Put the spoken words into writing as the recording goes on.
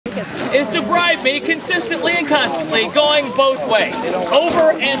is to bribe me consistently and constantly, going both ways,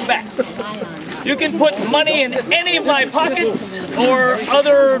 over and back. You can put money in any of my pockets or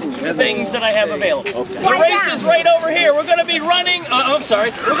other things that I have available. The race is right over here. We're going to be running, we're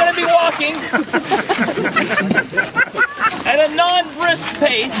going to be walking at a non-brisk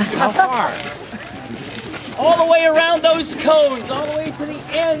pace. How far? All the way around those cones, all the way to the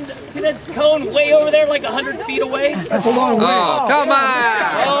end. See that cone way over there, like 100 feet away? That's a long way. Oh, come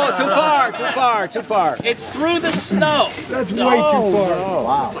on! Oh, too far, too far, too far. It's through the snow. That's way too far. Oh,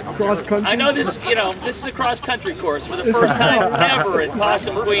 wow. Cross country. I know this, this is a cross-country course for the first time ever in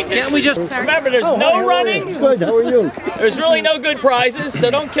Possum Queen history. Can't we just... Remember, there's no running. Good, how are you? There's really no good prizes, so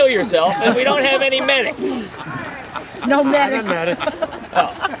don't kill yourself. And we don't have any medics. No medics.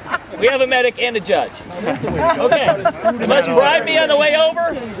 Oh. We have a medic and a judge. Okay. You must bribe me on the way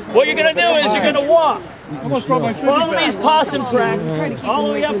over. What you're going to do is you're going to walk. Follow these possum tracks all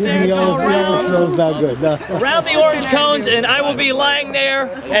the way up there, go around the orange cones, and I will be lying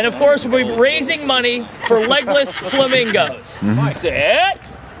there. And of course, we'll be raising money for legless flamingos. Sit.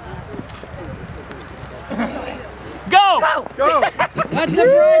 Go! Go! Let the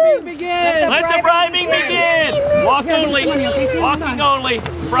bribing begin! Let the bribing begin! Walk only. Walking only.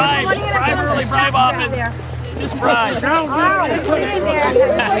 Bribe. Bribe early, bribe often. Just bribe. Put it in there.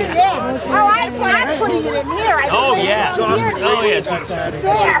 I'm putting it in here. Oh, yeah. Oh, yes.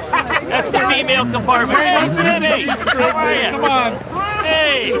 That's the female compartment. Hey, Cindy! How are you? Come on.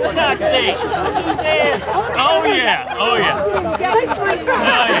 Hey, Nazi. Suzanne. Oh, yeah. Oh, yeah.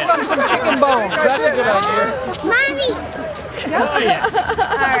 Oh, yeah. Some chicken bones. That's a good idea. Mommy! Oh, yeah.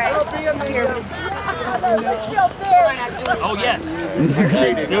 All right. Oh, yes.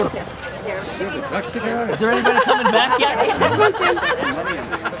 Beautiful. Is there anybody coming back yet?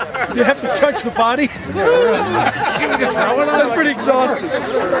 You have to touch the body? I'm pretty exhausted.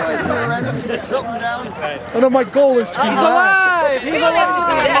 I know my goal is to be alive! He's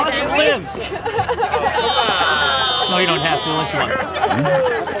alive! Possum lives. No, you don't have to unless you want.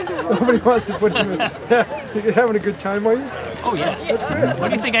 Nobody wants to put him in. You're having a good time, are you? Oh, yeah. That's good. What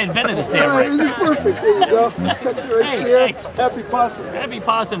do you think I invented this damn race? This is perfect. There you go. Touch it right Hey, here. thanks. Happy Possum. Happy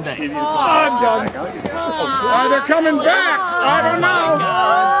Possum Day. I'm done. They're coming back. I don't know.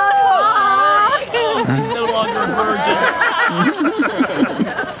 Oh, she's no longer a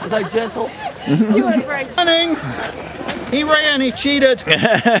virgin. Was I gentle? You were right. Running. He ran, he cheated.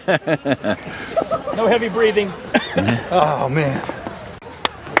 No heavy breathing. Oh, man.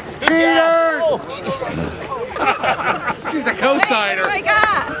 Cheater! Oh, She's a co-signer. Oh my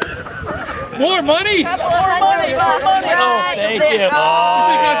God. more money! More money! More money! Oh, thank you. I think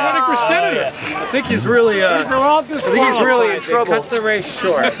I was running for senator. I think he's really, in trouble. Cut the race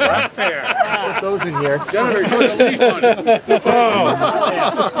short. Not fair. Put those in here.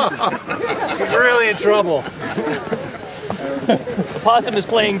 He's really in trouble. The possum is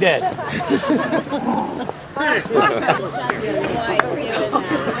playing dead. Mommy,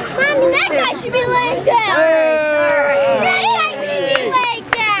 that guy should be laying down. That guy should be laying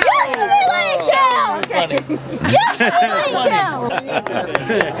down. You should be laying down. You should be laying down.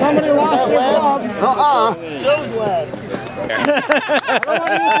 Somebody lost their gloves. Joe's lad.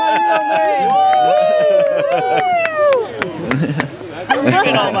 Look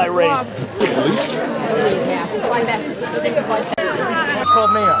all my race. Call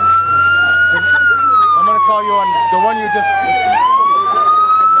me on. I'm going to call you on the one you just...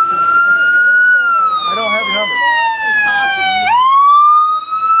 I don't have your number.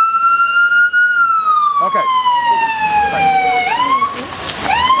 Okay.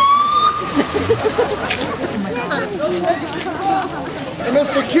 Hey,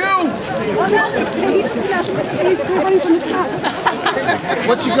 Mr. Q!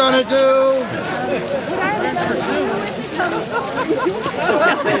 What you gonna do?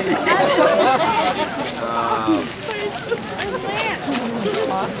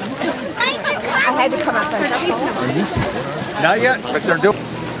 I had to come up and Not yet, but they're doing...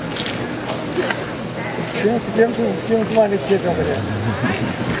 Give him one of the kids over there.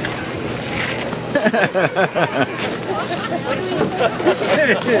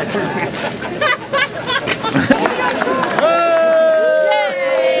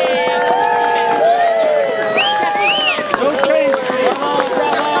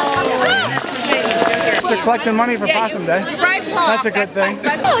 They're collecting money for Possum Day. That's a good thing.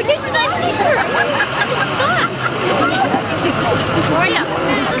 Oh, here's a nice t-shirt. How are you?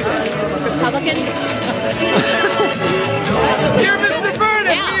 Republican? Dear Mr.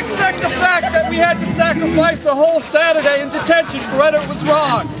 Vernon, we accept the fact that we had to sacrifice a whole Saturday in detention for whether it was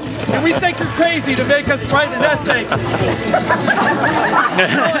wrong. And we think you're crazy to make us write an essay.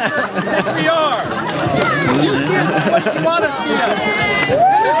 We are. You see us the way you want to see us. In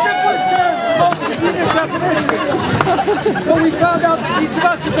the simplest terms, the most convenient definition. Well, we found out that each of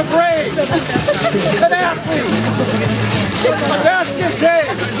us is a brave, an athlete, a basket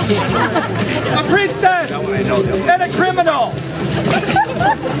case, a princess, and a criminal.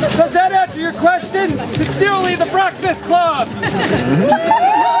 Does that answer your question? Sincerely, the Breakfast Club.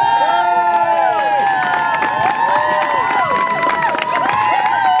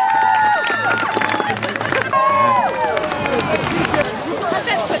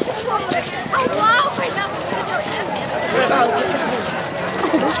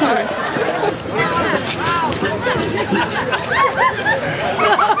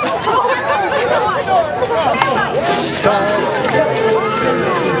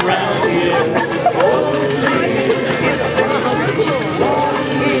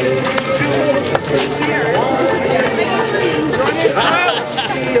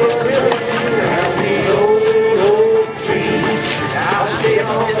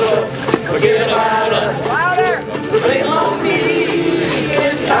 Forget about us. Louder. They long me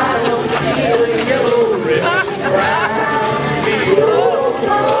and I don't see the yellow ribbon round the old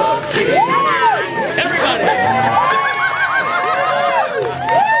tree. Everybody.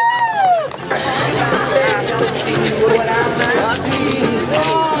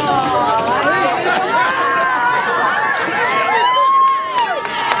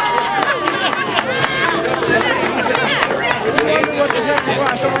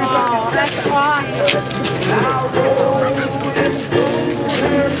 That's awesome. Wow!